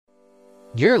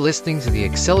You're listening to the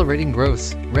Accelerating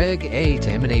Growth-Reg A to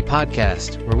M&A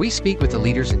podcast, where we speak with the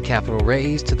leaders in capital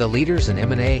raise to the leaders in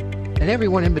M&A and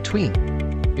everyone in between.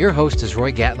 Your host is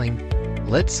Roy Gatling.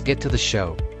 Let's get to the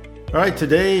show. All right,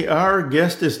 today our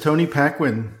guest is Tony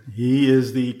Paquin. He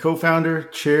is the co-founder,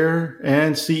 chair,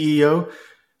 and CEO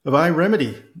of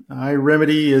iRemedy.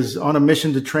 iRemedy is on a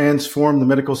mission to transform the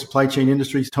medical supply chain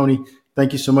industry. Tony,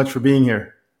 thank you so much for being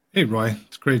here. Hey, Roy.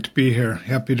 It's great to be here.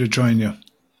 Happy to join you.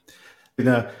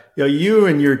 You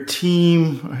and your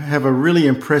team have a really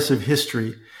impressive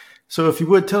history. So if you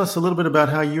would, tell us a little bit about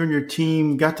how you and your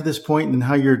team got to this point and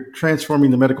how you're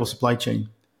transforming the medical supply chain.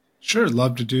 Sure,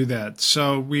 love to do that.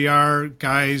 So we are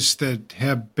guys that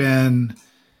have been,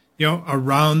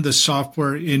 around the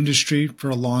software industry for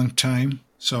a long time.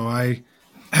 So I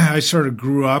sort of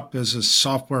grew up as a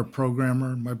software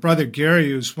programmer. My brother Gary,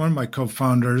 who's one of my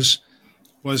co-founders,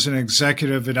 was an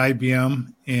executive at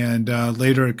IBM and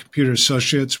later at Computer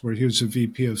Associates, where he was a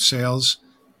VP of sales.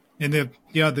 And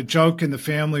the joke in the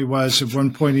family was at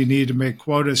one point he needed to make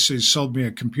quotas, so he sold me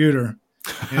a computer.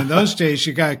 And in those days,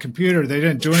 you got a computer, they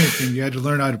didn't do anything. You had to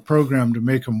learn how to program to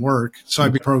make them work. So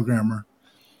I'd be a programmer.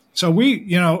 So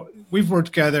we've worked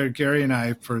together, Gary and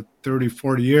I, for 30,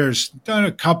 40 years, done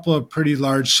a couple of pretty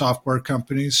large software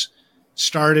companies,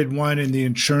 started one in the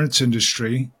insurance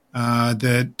industry.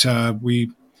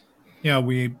 We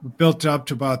built it up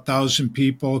to about 1,000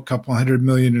 people, a couple $100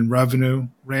 million in revenue,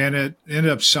 ran it,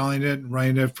 ended up selling it and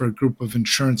running it for a group of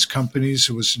insurance companies.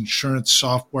 It was insurance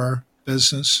software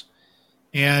business.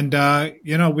 And,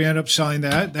 we ended up selling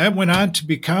that. That went on to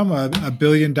become a $1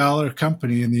 billion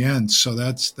company in the end. So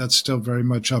that's still very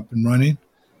much up and running.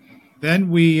 Then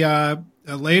we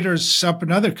later set up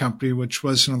another company, which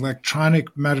was an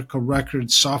electronic medical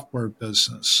record software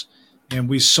business. And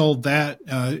we sold that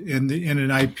in an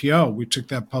IPO. We took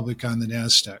that public on the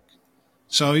NASDAQ.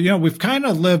 So, we've kind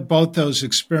of lived both those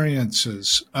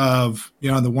experiences of,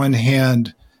 on the one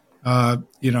hand,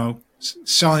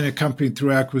 selling a company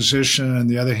through acquisition, and on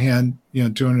the other hand,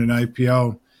 doing an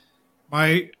IPO.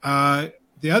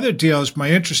 The other deal is my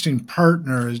interesting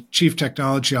partner, Chief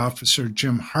Technology Officer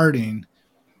Jim Harding.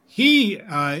 He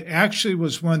actually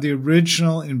was one of the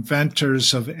original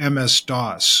inventors of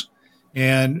MS-DOS.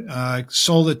 And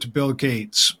sold it to Bill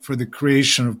Gates for the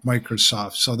creation of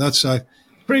Microsoft. So that's a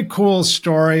pretty cool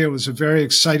story. It was a very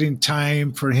exciting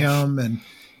time for him. And,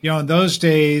 in those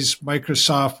days,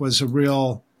 Microsoft was a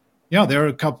real, there were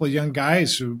a couple of young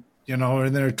guys who, are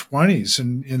in their 20s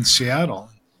in Seattle.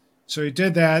 So he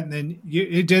did that. And then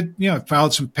he did,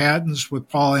 filed some patents with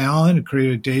Paul Allen and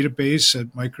created a database at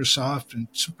Microsoft and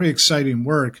some pretty exciting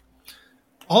work.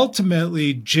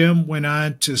 Ultimately, Jim went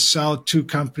on to sell two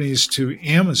companies to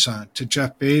Amazon, to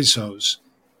Jeff Bezos,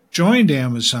 joined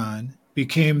Amazon,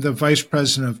 became the vice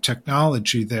president of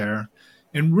technology there,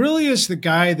 and really is the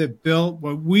guy that built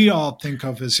what we all think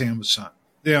of as Amazon.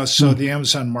 So the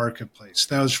Amazon marketplace.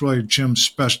 That was really Jim's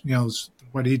special,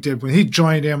 what he did. When he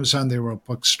joined Amazon, they were a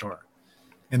bookstore.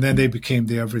 And then they became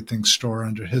the everything store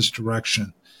under his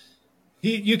direction.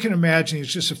 You can imagine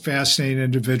he's just a fascinating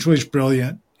individual. He's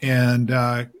brilliant. And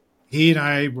he and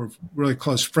I were really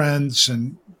close friends.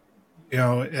 And,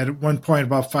 at one point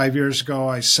about 5 years ago,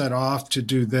 I set off to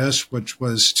do this, which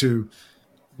was to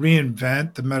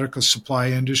reinvent the medical supply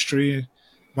industry,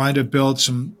 wanted to build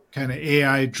some kind of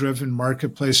AI-driven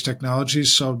marketplace technology.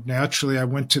 So naturally, I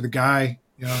went to the guy.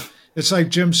 It's like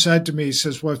Jim said to me, he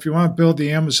says, well, if you want to build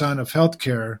the Amazon of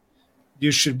healthcare, you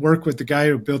should work with the guy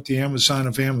who built the Amazon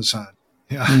of Amazon.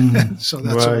 Yeah. So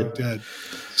that's what we did.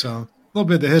 So a little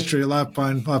bit of the history, a lot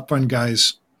of fun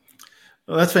guys.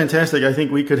 Well, that's fantastic. I think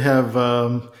we could have,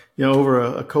 over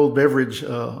a cold beverage,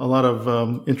 a lot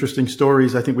of interesting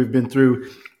stories. I think we've been through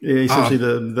essentially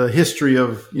the history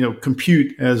of,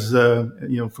 compute as,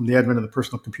 from the advent of the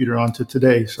personal computer on to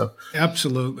today. So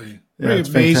absolutely. Yeah, very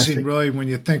amazing, fantastic. Really, when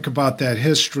you think about that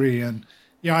history. And,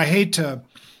 I hate to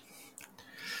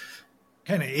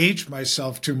kind of age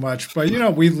myself too much, but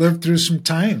we lived through some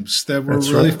times that were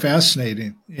really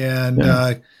fascinating, and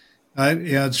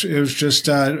it was just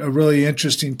a really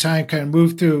interesting time. Kind of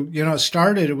moved through.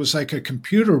 It was like a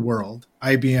computer world,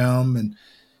 IBM, and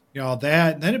all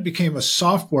that. And then it became a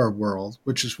software world,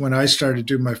 which is when I started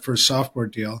doing my first software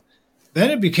deal. Then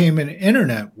it became an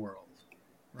internet world,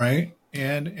 right?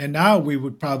 And now we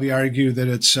would probably argue that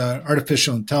it's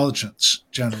artificial intelligence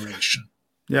generation.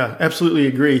 Yeah, absolutely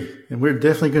agree. And we're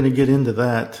definitely going to get into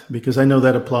that because I know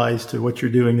that applies to what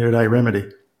you're doing there at iRemedy.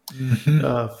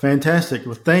 Mm-hmm. Fantastic.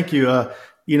 Well, thank you. I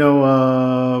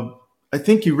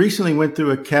think you recently went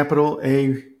through a capital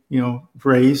A,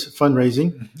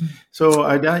 fundraising. Mm-hmm. So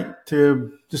I'd like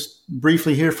to just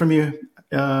briefly hear from you.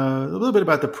 a little bit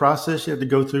about the process you had to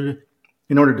go through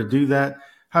in order to do that,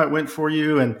 how it went for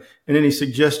you, and any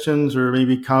suggestions or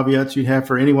maybe caveats you'd have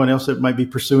for anyone else that might be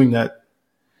pursuing that?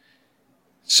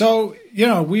 So,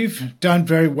 we've done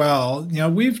very well.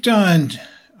 We've done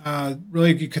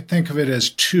really, you could think of it as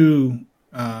two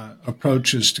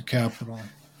approaches to capital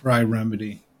for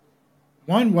iRemedy.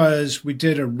 One was we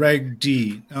did a Reg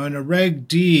D. Now, in a Reg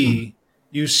D,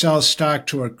 you sell stock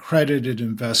to accredited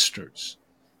investors.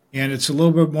 And it's a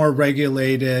little bit more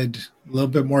regulated, a little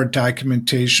bit more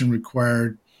documentation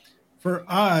required. For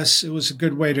us, it was a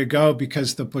good way to go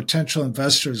because the potential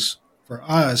investors for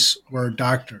us were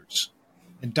doctors.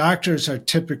 And doctors are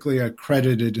typically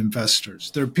accredited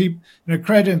investors. An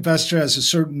accredited investor has a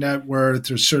certain net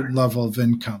worth or a certain level of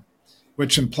income,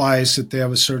 which implies that they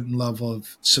have a certain level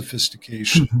of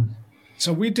sophistication. Mm-hmm.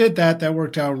 So we did that. That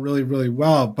worked out really, really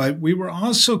well. But we were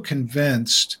also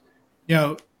convinced,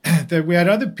 that we had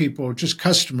other people, just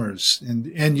customers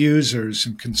and end users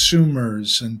and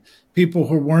consumers and people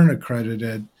who weren't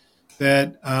accredited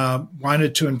that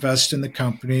wanted to invest in the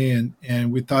company.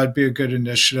 And we thought it'd be a good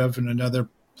initiative and another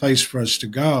place for us to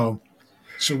go.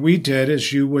 So we did,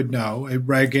 as you would know, a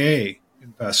Reg A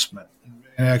investment.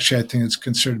 And actually, I think it's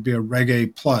considered to be a Reg A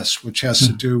plus, which has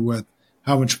to do with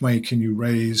how much money can you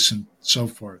raise and so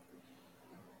forth.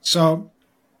 So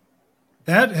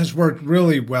that has worked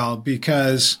really well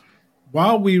because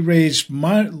while we raised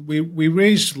money, we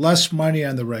raised less money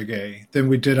on the Reg A than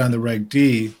we did on the Reg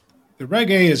D. The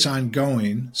Reg A is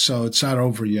ongoing, so it's not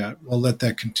over yet. We'll let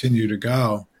that continue to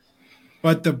go.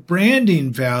 But the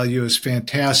branding value is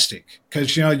fantastic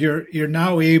because you're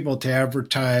now able to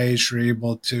advertise, you're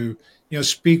able to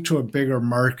speak to a bigger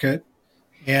market,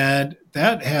 and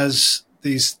that has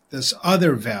this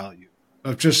other value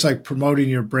of just like promoting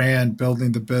your brand,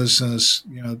 building the business,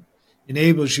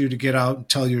 enables you to get out and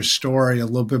tell your story a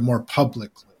little bit more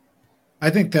publicly.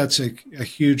 I think that's a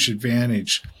huge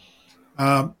advantage.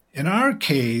 In our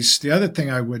case, the other thing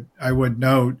I would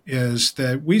note is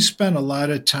that we spent a lot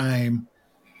of time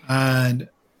on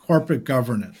corporate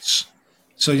governance.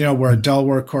 So, we're a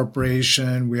Delaware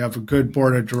corporation. We have a good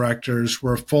board of directors.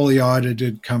 We're a fully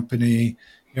audited company.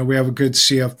 We have a good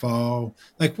CFO.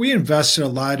 Like, we invested a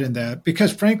lot in that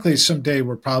because, frankly, someday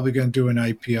we're probably going to do an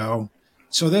IPO.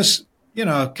 So this,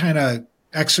 kind of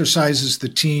exercises the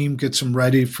team, gets them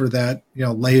ready for that,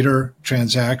 later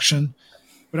transaction.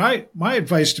 But my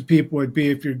advice to people would be,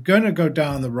 if you're going to go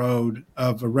down the road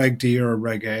of a Reg D or a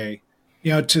Reg A,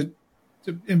 to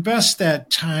invest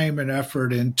that time and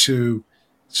effort into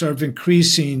sort of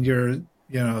increasing your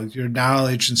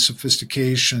knowledge and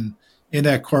sophistication in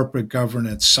that corporate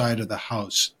governance side of the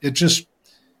house. It's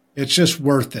just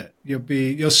worth it.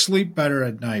 You'll sleep better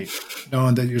at night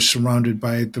knowing that you're surrounded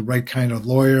by the right kind of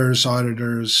lawyers,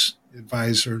 auditors,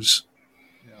 advisors.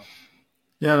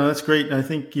 Yeah, no, that's great. I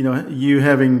think, you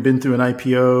having been through an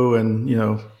IPO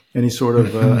and, any sort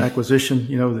of acquisition,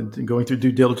 going through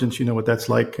due diligence, what that's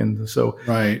like. And so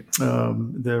right.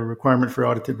 The requirement for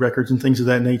audited records and things of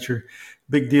that nature,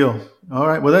 big deal. All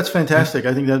right. Well, that's fantastic.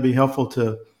 I think that'd be helpful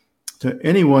to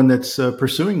anyone that's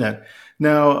pursuing that.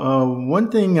 Now,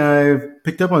 one thing I've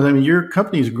picked up on, your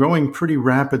company is growing pretty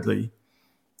rapidly.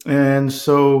 And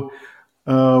so,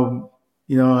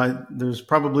 there's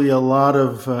probably a lot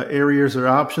of areas or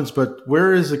options, but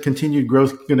where is the continued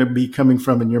growth going to be coming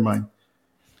from in your mind?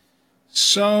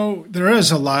 So there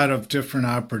is a lot of different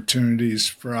opportunities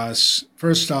for us.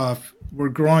 First off, we're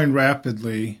growing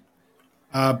rapidly,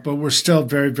 but we're still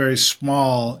very, very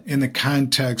small in the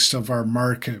context of our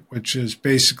market, which is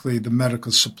basically the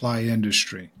medical supply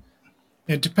industry.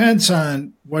 It depends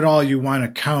on what all you want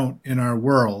to count in our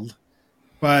world,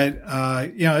 but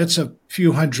it's a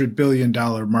few $100 billion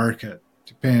market,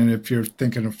 depending if you're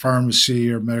thinking of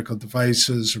pharmacy or medical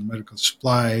devices or medical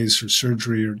supplies or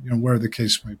surgery or where the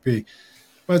case might be.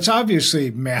 But it's obviously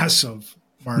a massive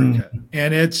market,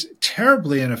 and it's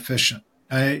terribly inefficient.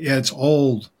 It's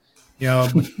old.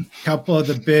 A couple of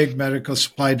the big medical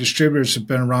supply distributors have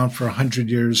been around for 100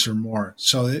 years or more.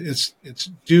 So it's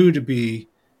due to be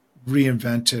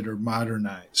reinvented or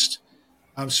modernized.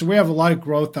 So we have a lot of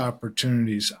growth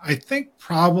opportunities. I think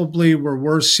probably where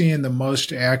we're seeing the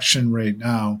most action right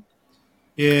now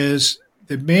is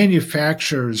the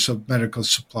manufacturers of medical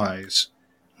supplies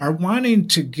are wanting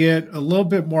to get a little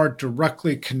bit more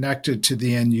directly connected to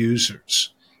the end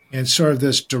users and sort of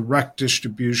this direct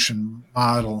distribution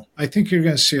model. I think you're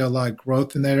going to see a lot of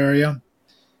growth in that area.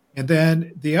 And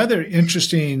then the other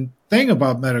interesting thing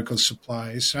about medical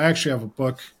supplies, I actually have a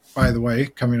book, by the way,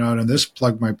 coming out on this,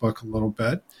 plug my book a little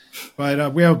bit.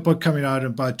 But we have a book coming out in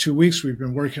about 2 weeks we've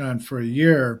been working on for a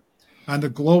year on the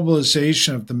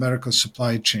globalization of the medical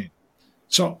supply chain.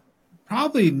 So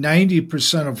probably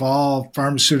 90% of all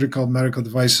pharmaceutical, medical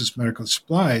devices, medical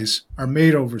supplies are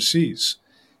made overseas.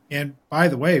 And by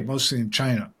the way, mostly in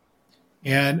China.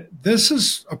 And this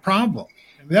is a problem.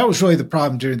 I mean, that was really the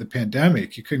problem during the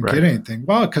pandemic. You couldn't get anything.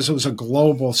 Well, because it was a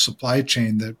global supply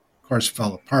chain that, of course,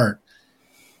 fell apart.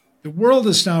 The world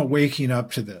is now waking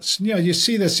up to this. You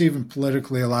see this even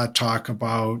politically, a lot of talk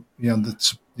about,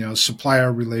 the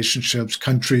supplier relationships,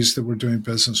 countries that we're doing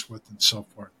business with, and so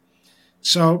forth.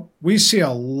 So we see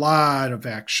a lot of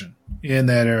action in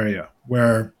that area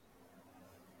where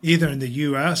either in the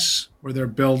U.S., where they're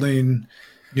building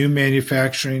new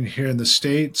manufacturing here in the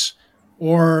States,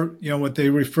 or, what they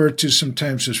refer to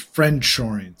sometimes as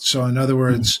friendshoring. So in other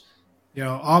words,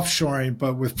 offshoring,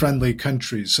 but with friendly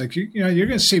countries. Like, you're going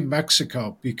to see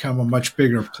Mexico become a much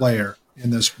bigger player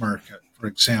in this market, for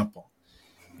example.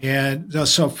 And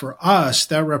so for us,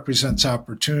 that represents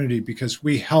opportunity because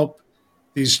we help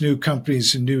these new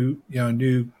companies and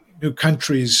new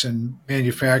countries and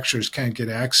manufacturers kind of get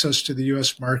access to the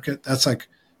U.S. market. That's like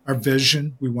our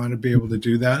vision. We want to be able to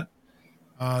do that.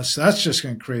 So that's just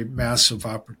going to create massive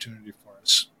opportunity for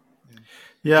us.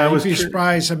 Yeah, you'd be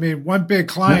surprised. I mean, one big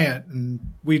client and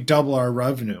we double our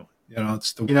revenue.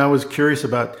 I was curious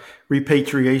about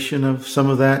repatriation of some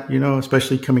of that,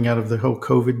 especially coming out of the whole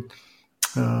COVID,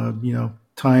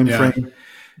 time frame.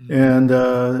 And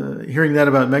hearing that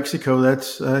about Mexico, I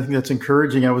think that's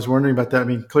encouraging. I was wondering about that. I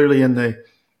mean, clearly in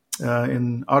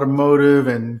automotive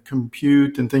and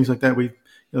compute and things like that,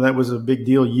 that was a big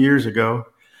deal years ago.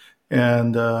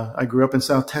 And I grew up in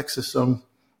South Texas, so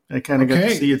I kind of got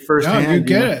to see it firsthand. No, you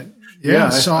get it. Yeah,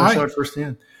 so I saw it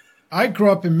firsthand. I grew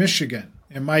up in Michigan,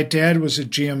 and my dad was a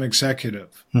GM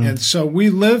executive. And so we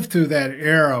lived through that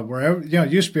era where,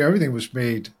 it used to be everything was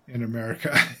made in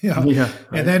America.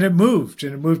 And then it moved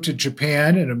to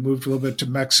Japan, and it moved a little bit to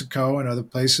Mexico and other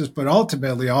places, but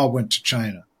ultimately all went to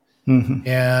China.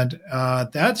 And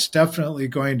that's definitely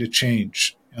going to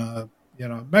change.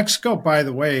 Mexico, by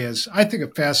the way, is, I think, a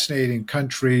fascinating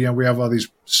country. We have all these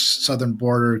southern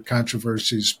border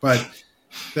controversies, but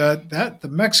the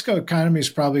Mexico economy is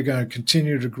probably going to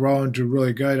continue to grow and do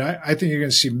really good. I think you're going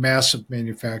to see massive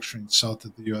manufacturing south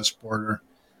of the U.S. border.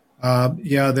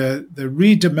 The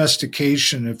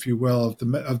re-domestication, if you will,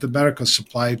 of the medical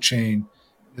supply chain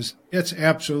it's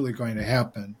absolutely going to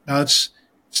happen. Now, it's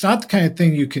not the kind of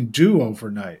thing you can do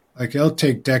overnight. Like, it'll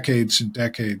take decades and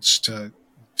decades to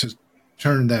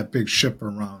turn that big ship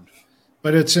around,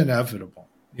 but it's inevitable.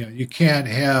 You can't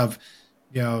have,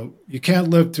 you can't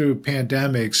live through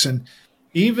pandemics. And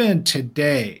even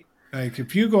today, like,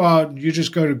 if you go out and you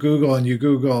just go to Google and you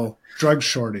Google drug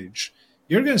shortage,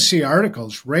 you're going to see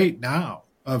articles right now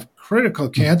of critical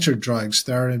cancer drugs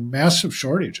that are in massive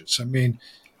shortages. I mean,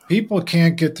 people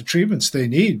can't get the treatments they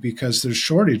need because there's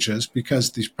shortages,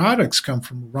 because these products come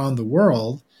from around the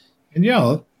world. And,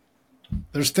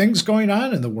 there's things going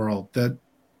on in the world that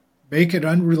make it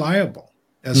unreliable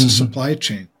as a supply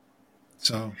chain.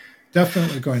 So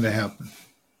definitely going to happen.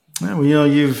 Well,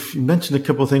 you've mentioned a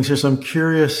couple of things here, so I'm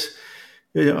curious,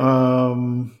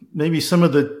 maybe some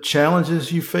of the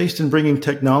challenges you faced in bringing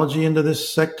technology into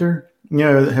this sector.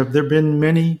 Have there been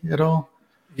many at all?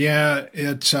 Yeah,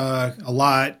 it's a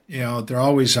lot. There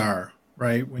always are,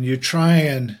 right? When you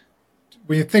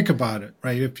think about it,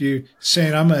 right? If you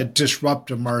saying I'm a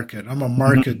disrupt a market, I'm a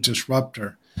market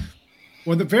disruptor.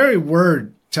 Well, the very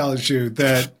word tells you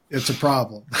that it's a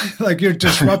problem. Like, you're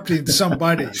disrupting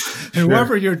somebody. And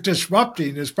whoever you're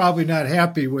disrupting is probably not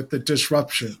happy with the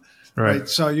disruption. Right.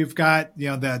 So you've got,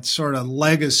 that sort of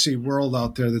legacy world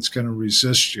out there that's going to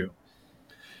resist you.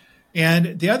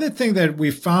 And the other thing that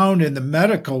we found in the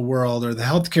medical world or the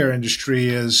healthcare industry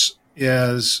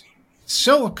is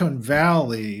Silicon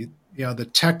Valley, the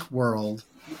tech world,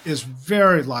 is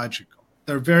very logical.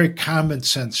 They're very common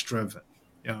sense driven.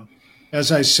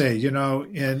 As I say,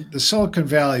 in the Silicon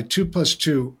Valley, 2 +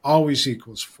 2 always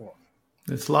equals 4.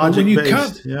 It's logic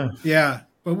based. Yeah.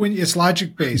 But when it's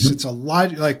logic based, it's a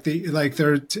logic,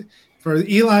 for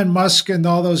Elon Musk and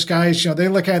all those guys, they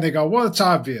look at it and they go, well, it's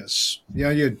obvious.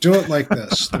 You do it like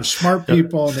this. They're smart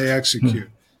people and they execute.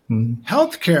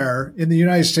 Healthcare in the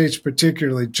United States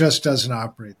particularly just doesn't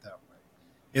operate that way.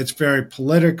 It's very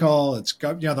political.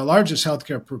 The largest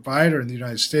healthcare provider in the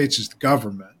United States is the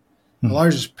government. The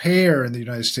largest payer in the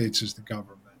United States is the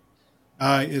government.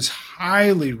 It's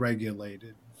highly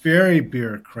regulated, very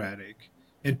bureaucratic.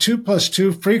 And 2 +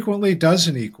 2 frequently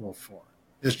doesn't equal 4.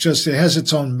 It's just, it has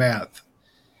its own math.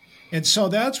 And so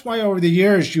that's why over the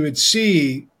years you would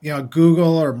see,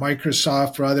 Google or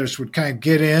Microsoft or others would kind of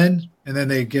get in and then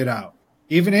they get out.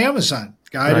 Even Amazon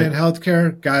Guide in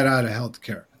healthcare, guide out of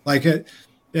healthcare. Like it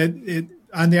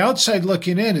on the outside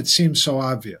looking in, it seems so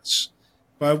obvious.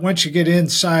 But once you get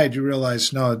inside, you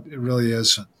realize, no, it really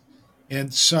isn't.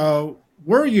 And so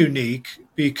we're unique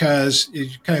because you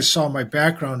kind of saw my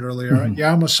background earlier. Mm-hmm.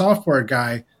 Yeah, I'm a software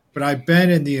guy, but I've been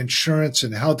in the insurance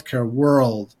and healthcare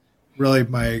world really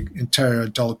my entire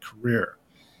adult career.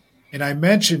 And I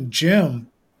mentioned Jim,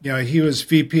 he was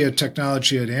VP of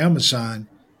technology at Amazon,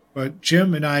 but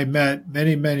Jim and I met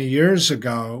many, many years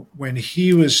ago when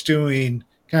he was doing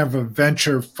kind of a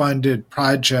venture-funded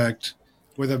project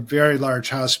with a very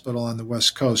large hospital on the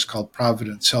West Coast called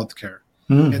Providence Healthcare.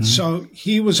 Mm-hmm. And so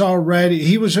he's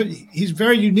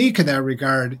very unique in that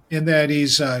regard, in that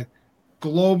he's a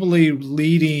globally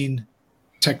leading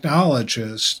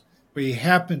technologist, but he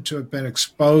happened to have been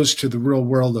exposed to the real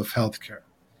world of healthcare.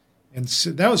 And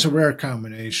so that was a rare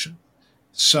combination.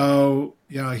 So,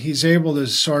 he's able to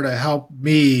sort of help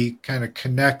me kind of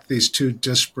connect these two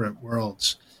disparate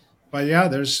worlds. But yeah,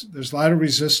 there's a lot of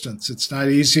resistance. It's not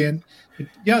easy. And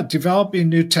developing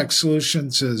new tech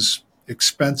solutions is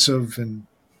expensive. And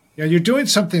you're doing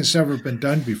something that's never been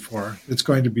done before. It's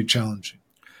going to be challenging.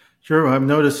 Sure. I've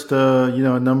noticed,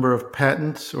 a number of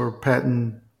patents or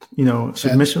patent,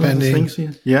 submissions and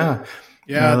things. Yeah.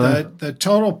 Yeah. The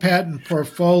total patent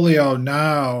portfolio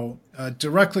now,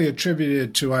 directly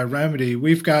attributed to iRemedy,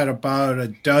 we've got about a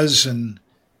dozen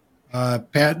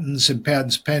patents and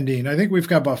patents pending. I think we've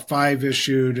got about 5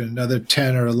 issued and another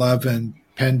 10 or 11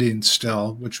 pending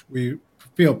still, which we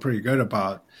feel pretty good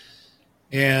about.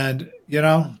 And,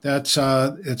 that's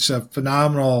it's a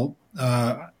phenomenal,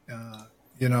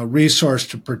 resource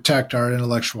to protect our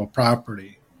intellectual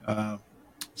property.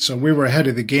 So we were ahead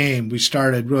of the game. We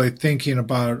started really thinking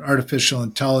about artificial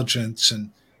intelligence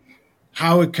and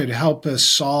how it could help us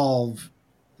solve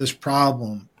this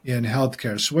problem in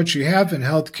healthcare. So what you have in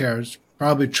healthcare is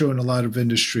probably true in a lot of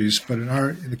industries, but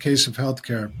in the case of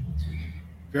healthcare,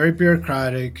 very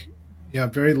bureaucratic,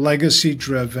 very legacy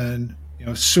driven,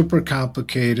 super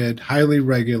complicated, highly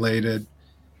regulated,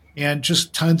 and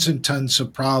just tons and tons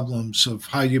of problems of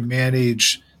how you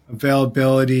manage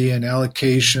availability and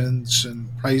allocations and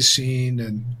pricing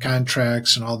and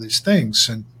contracts and all these things.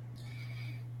 And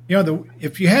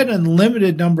if you had an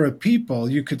unlimited number of people,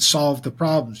 you could solve the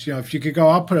problems. If you could go,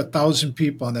 I'll put 1,000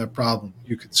 people on that problem,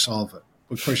 you could solve it.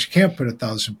 But of course, you can't put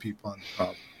 1,000 people on the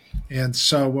problem. And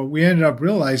so what we ended up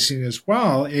realizing is,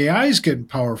 well, AI is getting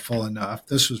powerful enough.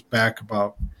 This was back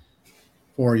about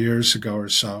 4 years ago or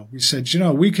so. We said,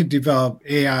 we could develop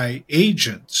AI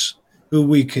agents who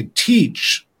we could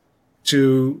teach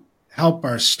to help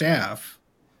our staff,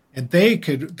 and they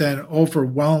could then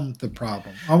overwhelm the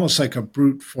problem, almost like a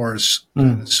brute force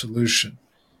kind of solution.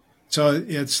 So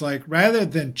it's like, rather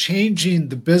than changing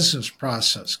the business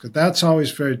process, because that's always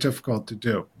very difficult to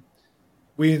do,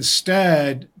 we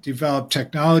instead develop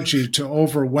technology to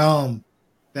overwhelm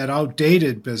that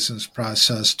outdated business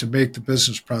process to make the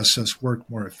business process work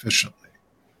more efficiently.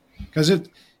 Because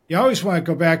you always want to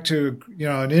go back to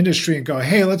an industry and go,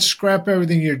 hey, let's scrap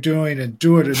everything you're doing and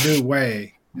do it a new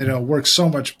way. It'll work so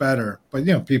much better. But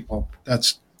people, they're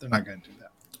not going to do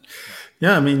that.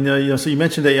 Yeah, I mean, so you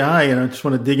mentioned AI, and I just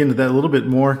want to dig into that a little bit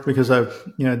more because I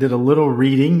did a little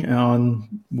reading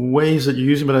on ways that you're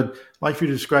using, but I'd like for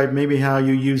you to describe maybe how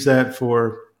you use that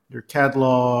for your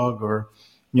catalog or,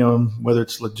 whether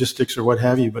it's logistics or what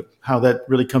have you, but how that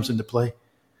really comes into play.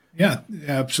 Yeah,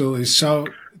 absolutely. So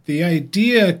the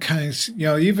idea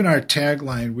even our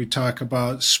tagline, we talk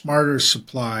about smarter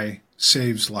supply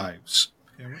saves lives.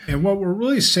 And what we're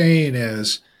really saying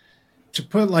is to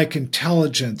put like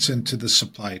intelligence into the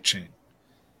supply chain.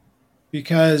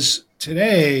 Because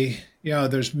today,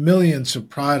 there's millions of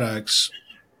products,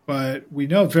 but we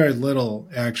know very little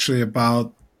actually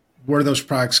about where those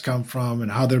products come from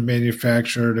and how they're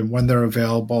manufactured and when they're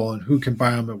available and who can buy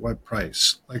them at what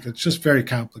price. Like, it's just very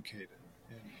complicated,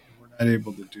 and we're not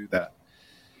able to do that.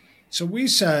 So we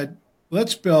said,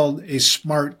 let's build a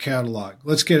smart catalog.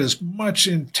 Let's get as much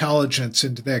intelligence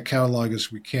into that catalog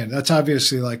as we can. That's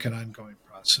obviously like an ongoing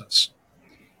process.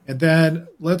 And then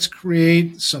let's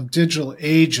create some digital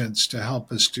agents to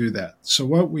help us do that. So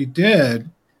what we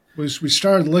did was we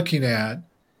started looking at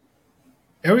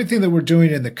everything that we're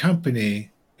doing in the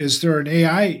company. Is there an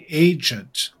AI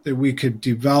agent that we could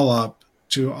develop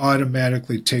to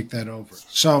automatically take that over?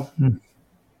 So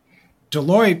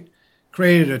Deloitte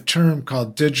created a term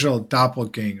called digital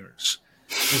doppelgangers.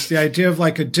 It's the idea of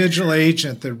like a digital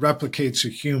agent that replicates a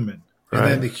human. Right.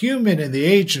 And then the human and the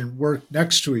agent work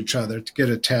next to each other to get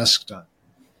a task done.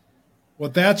 Well,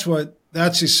 that's what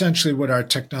that's essentially what our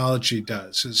technology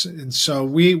does. And so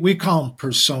we call them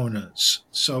personas.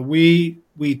 So we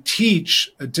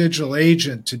teach a digital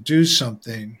agent to do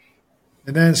something.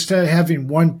 And then instead of having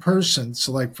one person,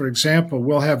 so like, for example,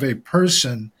 we'll have a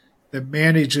person that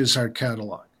manages our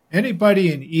catalog.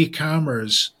 Anybody in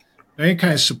e-commerce, any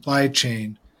kind of supply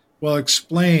chain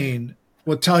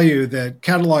will tell you that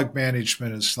catalog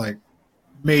management is like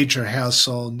major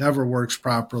hassle, never works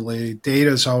properly.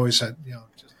 Data is always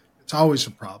it's always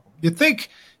a problem. You'd think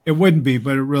it wouldn't be,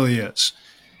 but it really is.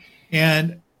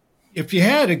 And if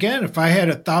I had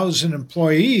 1,000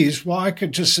 employees, well, I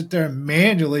could just sit there and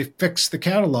manually fix the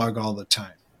catalog all the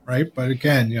time, right? But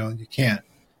again, you can't.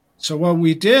 So what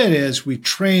we did is we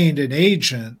trained an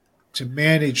agent to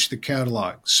manage the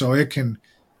catalog. So it can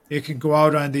go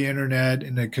out on the internet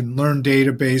and it can learn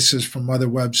databases from other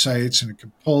websites and it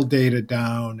can pull data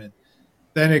down, and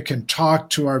then it can talk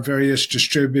to our various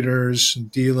distributors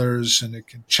and dealers, and it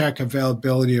can check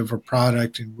availability of a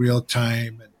product in real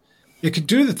time. And it can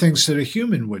do the things that a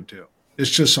human would do. It's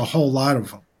just a whole lot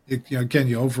of them. Again,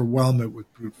 you overwhelm it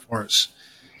with brute force.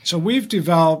 So we've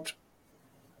developed,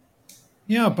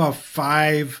 about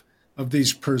 5 of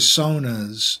these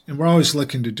personas, and we're always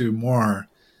looking to do more,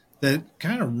 that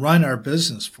kind of run our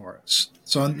business for us.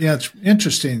 So it's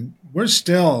interesting. We're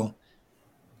still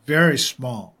very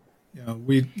small.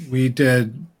 We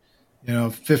did,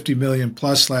 50 million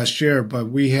plus last year, but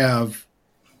we have,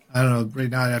 I don't know, right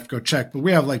now I have to go check, but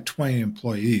we have like 20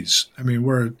 employees. I mean,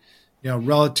 we're,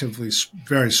 relatively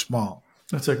very small.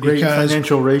 That's a great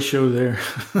financial ratio there.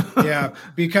 Yeah,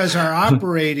 because our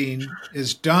operating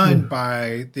is done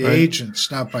by the agents,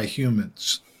 not by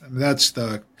humans. I mean, that's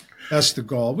the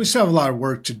goal. We still have a lot of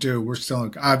work to do. We're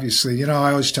still, obviously,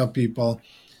 I always tell people,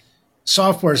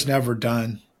 software is never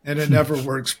done and it never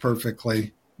works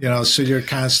perfectly, so you're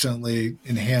constantly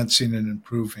enhancing and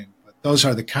improving. But those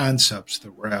are the concepts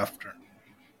that we're after.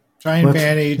 Try and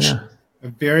manage a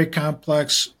very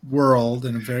complex world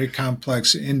and a very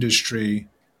complex industry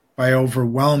by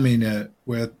overwhelming it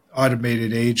with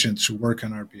automated agents who work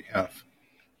on our behalf.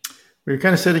 We're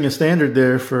kind of setting a standard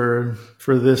there for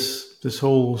this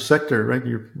whole sector, right?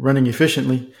 You're running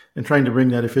efficiently and trying to bring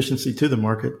that efficiency to the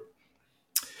market.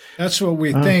 That's what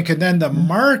we think. And then the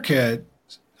market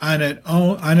on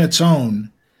its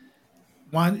own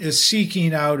is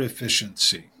seeking out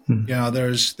efficiency.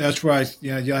 That's why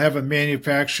you'll have a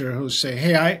manufacturer who'll say,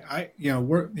 "Hey,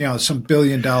 we're some $1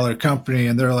 billion company,"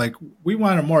 and they're like, "We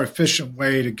want a more efficient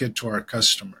way to get to our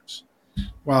customers."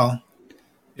 Well,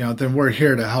 then we're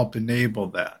here to help enable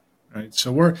that, right?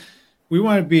 So we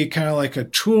want to be kind of like a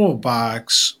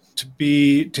toolbox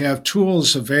to have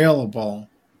tools available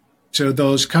to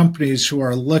those companies who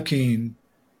are looking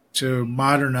to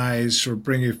modernize or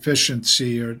bring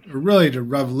efficiency or really to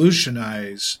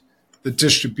revolutionize the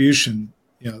distribution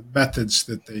methods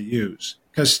that they use.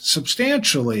 Because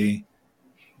substantially,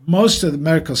 most of the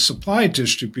medical supply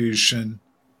distribution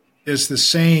is the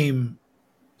same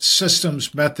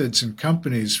systems, methods, and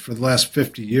companies for the last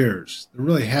 50 years. There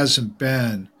really hasn't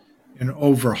been an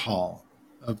overhaul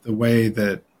of the way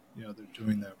that they're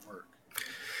doing that work.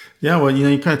 Yeah, well,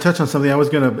 you kind of touched on something. I was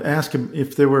going to ask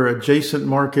if there were adjacent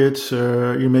markets,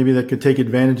 maybe that could take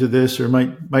advantage of this, or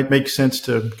might make sense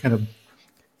to kind of,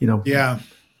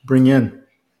 bring in.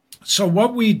 So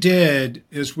what we did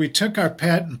is we took our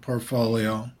patent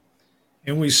portfolio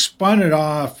and we spun it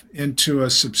off into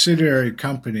a subsidiary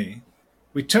company.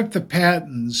 We took the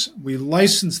patents, we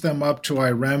licensed them up to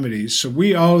iRemedy, so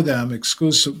we own them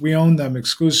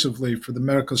exclusively for the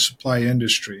medical supply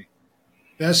industry.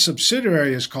 That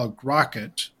subsidiary is called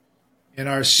Growth-Reg, and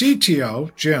our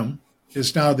CTO, Jim,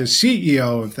 is now the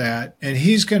CEO of that, and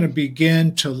he's going to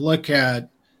begin to look at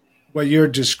what you're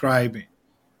describing.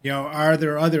 Are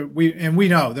there we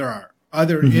know there are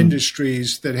other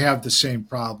industries that have the same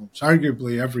problems.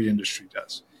 Arguably, every industry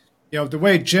does. The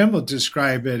way Jim will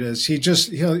describe it is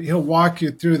he'll walk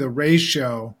you through the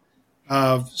ratio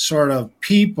of sort of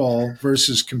people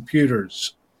versus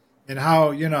computers, and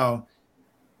how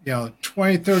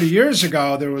 20, 30 years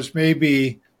ago there was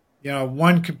maybe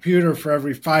one computer for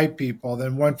every 5 people,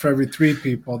 then one for every 3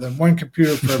 people, then one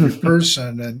computer for every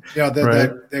person, and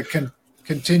that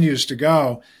continues to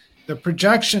go. The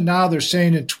projection now, they're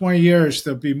saying in 20 years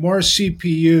there'll be more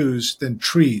CPUs than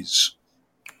trees.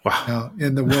 Wow.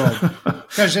 In the world.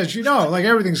 Because as you know, like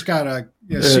everything's got a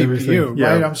CPU,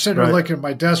 right? I'm sitting there looking at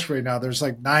my desk right now. There's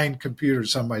like 9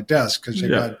 computers on my desk because you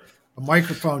got a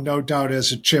microphone, no doubt,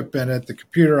 has a chip in it. The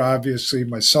computer, obviously,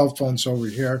 my cell phone's over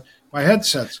here. My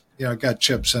headset's, got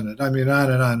chips in it. I mean,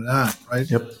 on and on and on, right?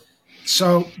 Yep.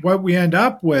 So what we end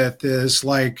up with is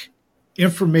like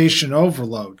information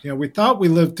overload. We thought we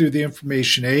lived through the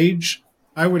information age.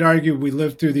 I would argue we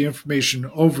lived through the information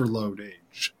overload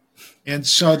age. And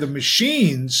so the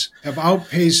machines have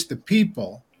outpaced the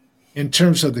people in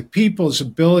terms of the people's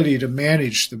ability to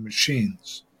manage the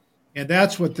machines. And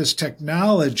that's what this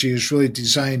technology is really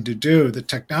designed to do. The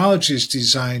technology is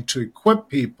designed to equip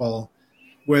people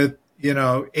with,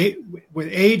 with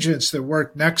agents that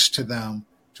work next to them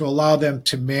to allow them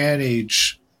to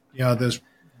manage, this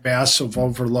massive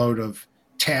overload of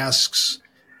tasks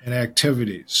and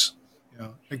activities.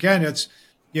 Again, it's,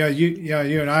 you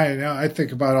and I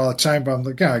think about it all the time, but I'm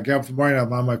like, I get up in the morning,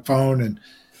 I'm on my phone and,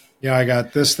 I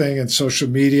got this thing and social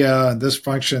media and this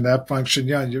function, that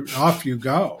function, off you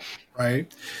go,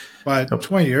 right? But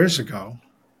 20 years ago,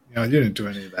 you didn't do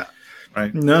any of that,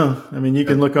 right? No, I mean, you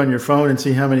can look on your phone and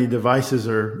see how many devices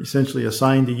are essentially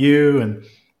assigned to you.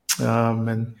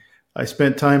 And I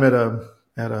spent time at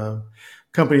a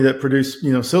company that produced,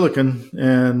 silicon,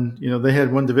 and, they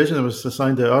had one division that was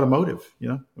assigned to automotive,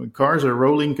 cars are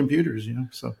rolling computers,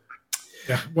 so.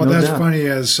 Yeah. Well, no that's doubt. Funny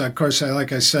as, of course,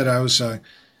 like I said, I was a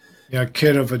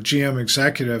kid of a GM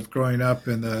executive growing up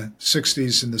in the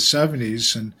 60s and the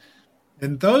 70s. And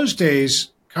in those days,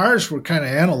 cars were kind of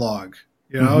analog.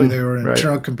 They were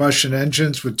internal combustion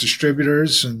engines with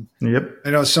distributors. And yep. I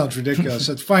know it sounds ridiculous.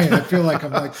 It's funny. I feel like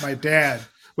I'm like my dad.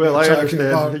 Well, I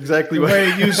understand exactly the way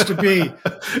it used to be.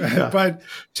 Yeah. But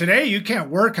today you can't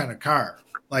work on a car.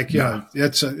 Like,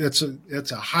 it's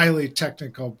a highly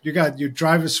technical, you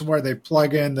drive it somewhere, they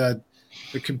plug in the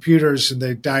computers and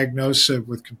they diagnose it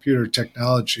with computer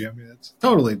technology. I mean, it's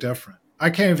totally different. I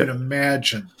can't even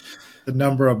imagine the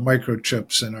number of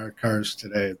microchips in our cars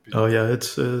today. Oh yeah,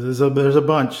 there's a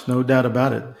bunch, no doubt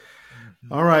about it.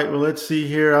 All right, well, let's see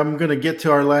here. I'm going to get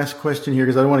to our last question here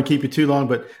because I don't want to keep you too long,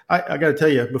 but I got to tell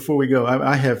you before we go,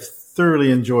 I have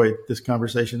thoroughly enjoyed this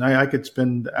conversation. I could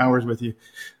spend hours with you,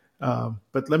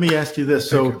 but let me ask you this.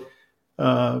 So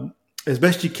as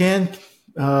best you can,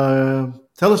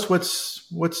 tell us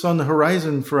what's on the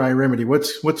horizon for iRemedy.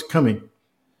 What's coming?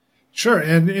 Sure.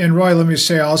 And Roy, let me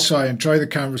say also, I enjoy the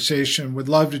conversation. Would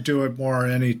love to do it more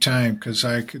any time because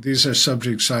these are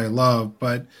subjects I love.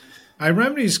 But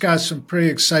iRemedy's got some pretty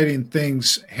exciting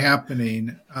things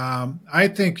happening. I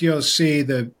think you'll see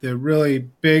the really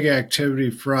big activity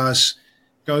for us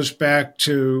goes back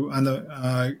to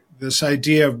this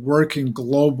idea of working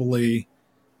globally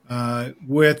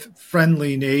with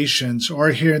friendly nations or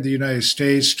here in the United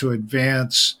States to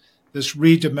advance this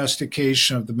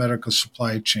re-domestication of the medical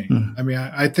supply chain. Mm-hmm. I mean,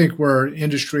 I think we're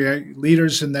industry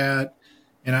leaders in that,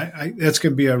 and that's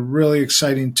going to be a really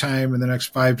exciting time in the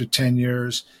next 5 to 10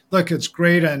 years. Look, it's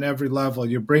great on every level.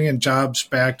 You're bringing jobs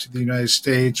back to the United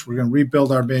States. We're going to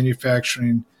rebuild our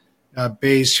manufacturing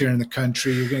base here in the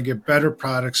country. You're going to get better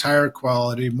products, higher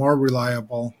quality, more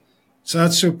reliable. So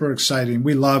that's super exciting.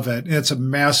 We love it. And it's a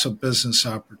massive business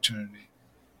opportunity.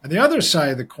 On the other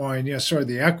side of the coin, sort of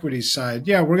the equity side,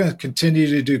 we're going to continue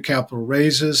to do capital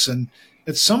raises. And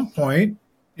at some point,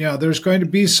 there's going to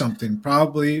be something.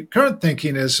 Probably current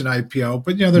thinking is an IPO,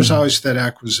 but, there's always that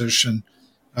acquisition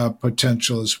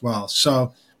potential as well.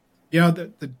 So,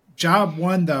 the job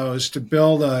one, though, is to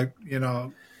build a,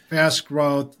 fast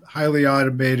growth, highly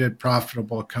automated,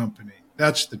 profitable company.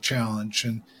 That's the challenge.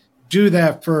 And do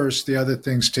that first. The other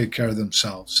things take care of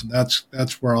themselves. And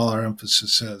that's where all our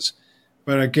emphasis is.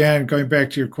 But again, going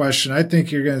back to your question, I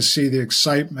think you're going to see the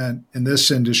excitement in this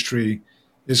industry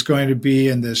is going to be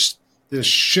in this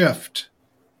shift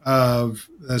of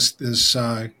this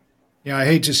I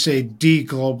hate to say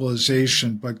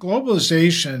deglobalization, but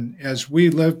globalization as we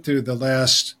lived through the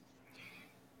last,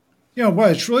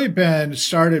 it's really been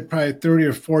started probably 30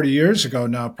 or 40 years ago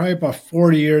now, probably about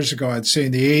 40 years ago, I'd say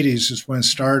in the 80s is when it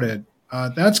started.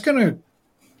 That's going to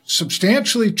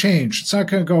substantially change. It's not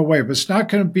going to go away, but it's not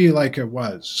going to be like it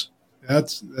was.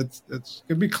 That's going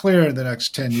to be clear in the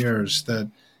next 10 years that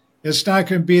it's not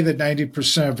going to be that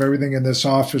 90% of everything in this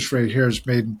office right here is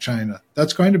made in China.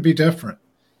 That's going to be different.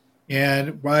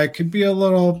 And while it could be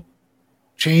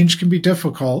change can be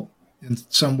difficult in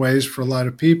some ways for a lot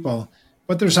of people,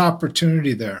 but there's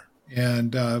opportunity there.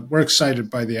 And we're excited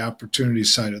by the opportunity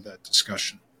side of that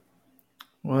discussion.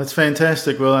 Well, that's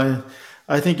fantastic. Well,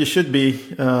 I think you should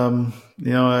be. I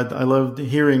loved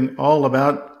hearing all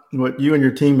about what you and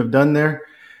your team have done there.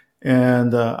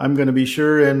 And I'm going to be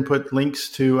sure and put links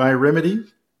to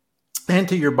iRemedy and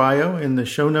to your bio in the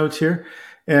show notes here.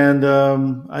 And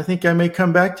I think I may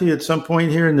come back to you at some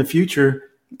point here in the future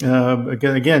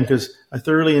again, because I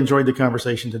thoroughly enjoyed the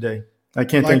conversation today. I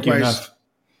can't thank you enough.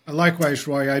 Likewise,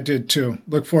 Roy, I did too.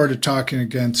 Look forward to talking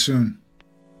again soon.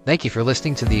 Thank you for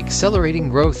listening to the Accelerating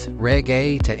Growth-Reg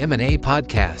A to M&A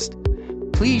podcast.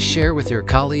 Please share with your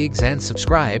colleagues and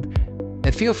subscribe,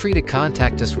 and feel free to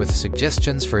contact us with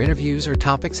suggestions for interviews or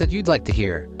topics that you'd like to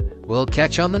hear. We'll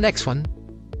catch you on the next one.